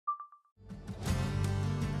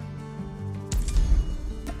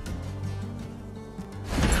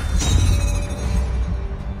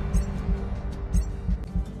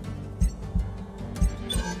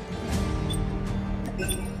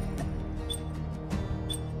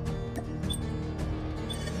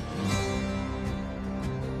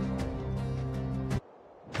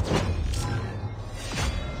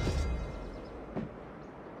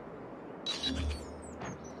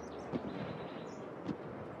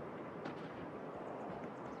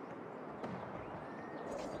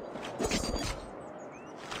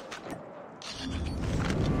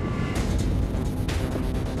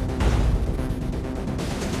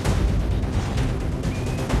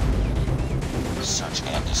Search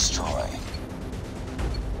and destroy.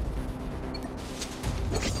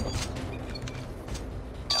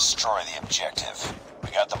 Destroy the objective.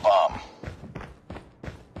 We got the bomb.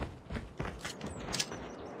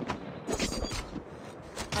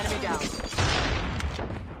 Enemy down.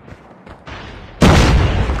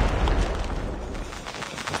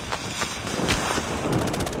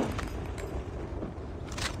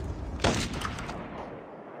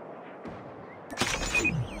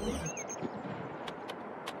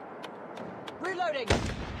 Reloading.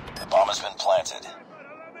 The bomb has been planted.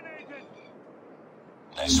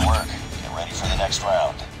 Nice work. Get ready for the next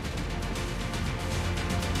round.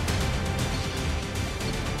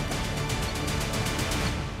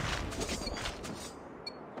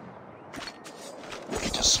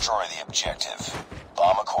 Destroy the objective.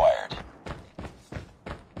 Bomb acquired.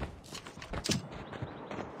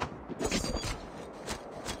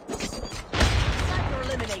 Sniper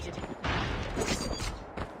eliminated.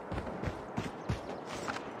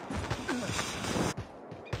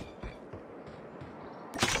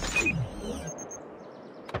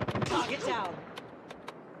 Target down.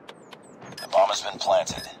 The bomb has been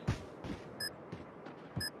planted.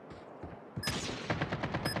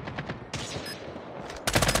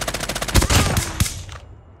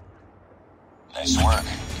 Nice work.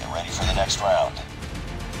 Get ready for the next round.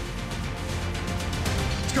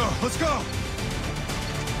 Let's go, let's go!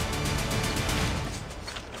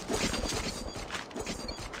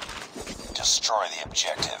 Destroy the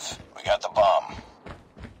objective. We got the bomb.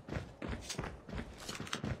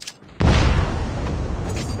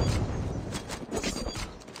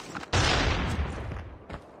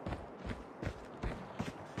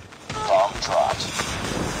 Bomb dropped.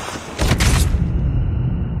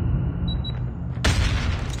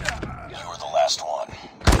 You were the last one.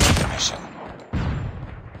 Complete mission.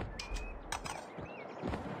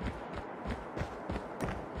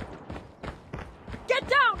 Get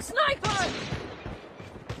down, sniper!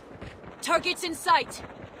 Targets in sight.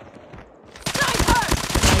 Sniper!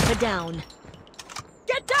 Sniper down.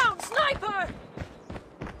 Get down, sniper!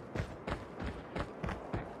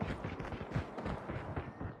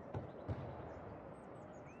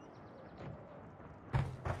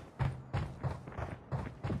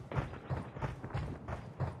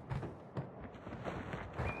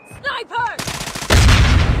 Sniper!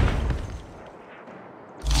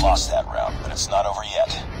 Lost that round, but it's not over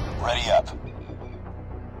yet. Ready up.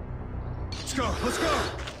 Let's go, let's go!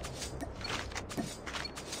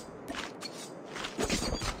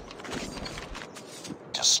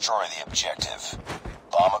 Destroy the objective.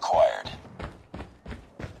 Bomb acquired.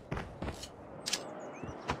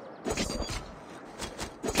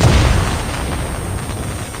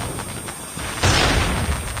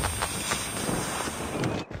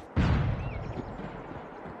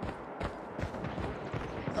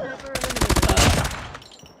 Sniper eliminated.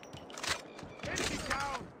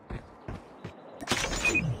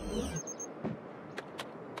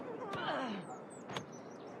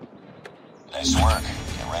 Nice work.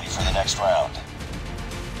 Get ready for the next round.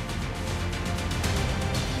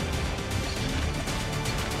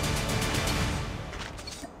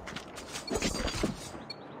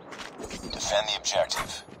 Defend the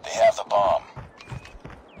objective. They have the bomb.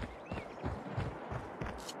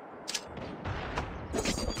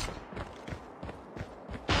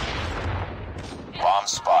 Bomb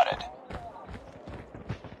spotted.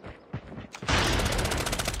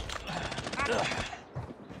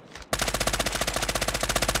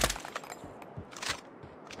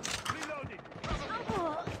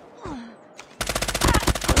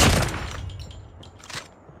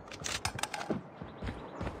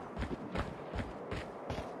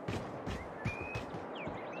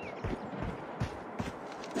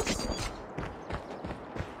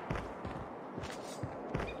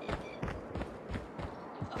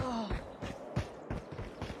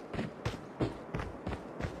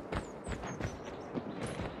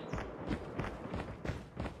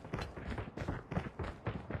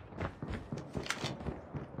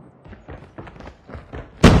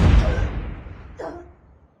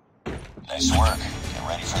 Nice work. Get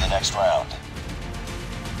ready for the next round.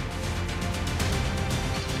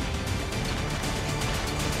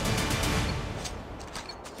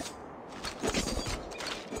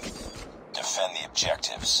 Defend the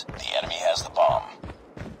objectives. The enemy has the bomb.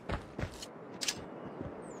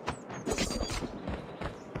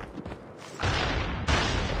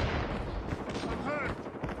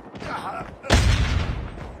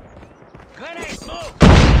 Grenade, smoke!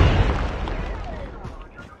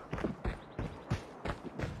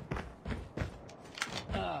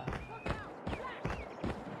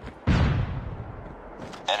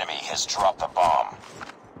 Enemy has has dropped the bomb.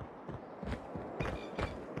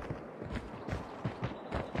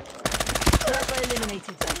 Server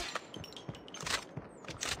eliminated.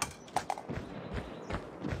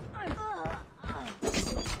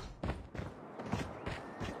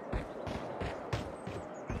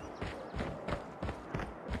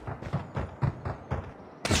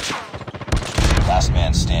 Last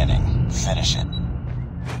man standing. Finish it.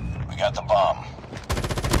 We got the bomb.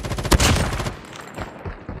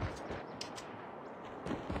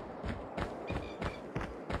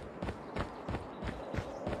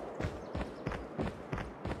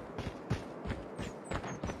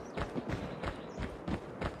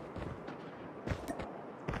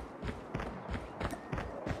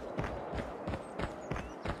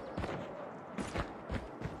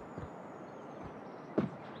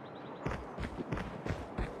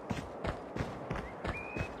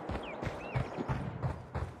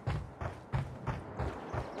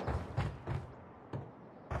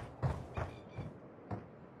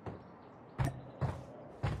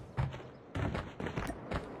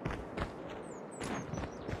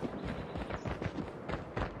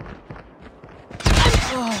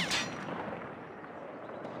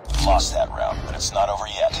 Lost that round, but it's not over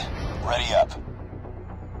yet. Ready up.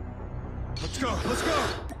 Let's go. Let's go.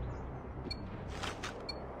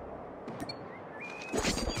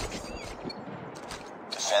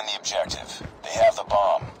 Defend the objective. They have the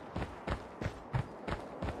bomb.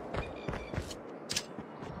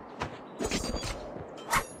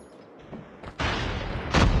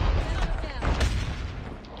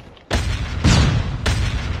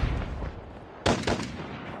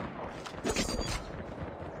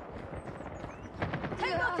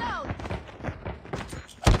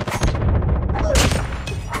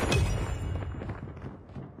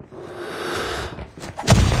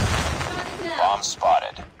 Bomb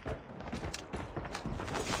spotted.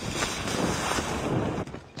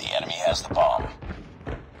 The enemy has the bomb.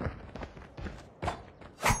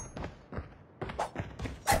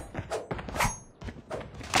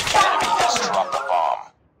 The enemy has dropped the bomb.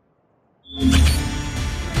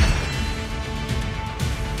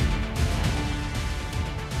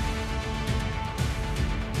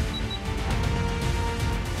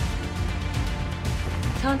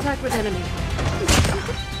 Contact with enemy.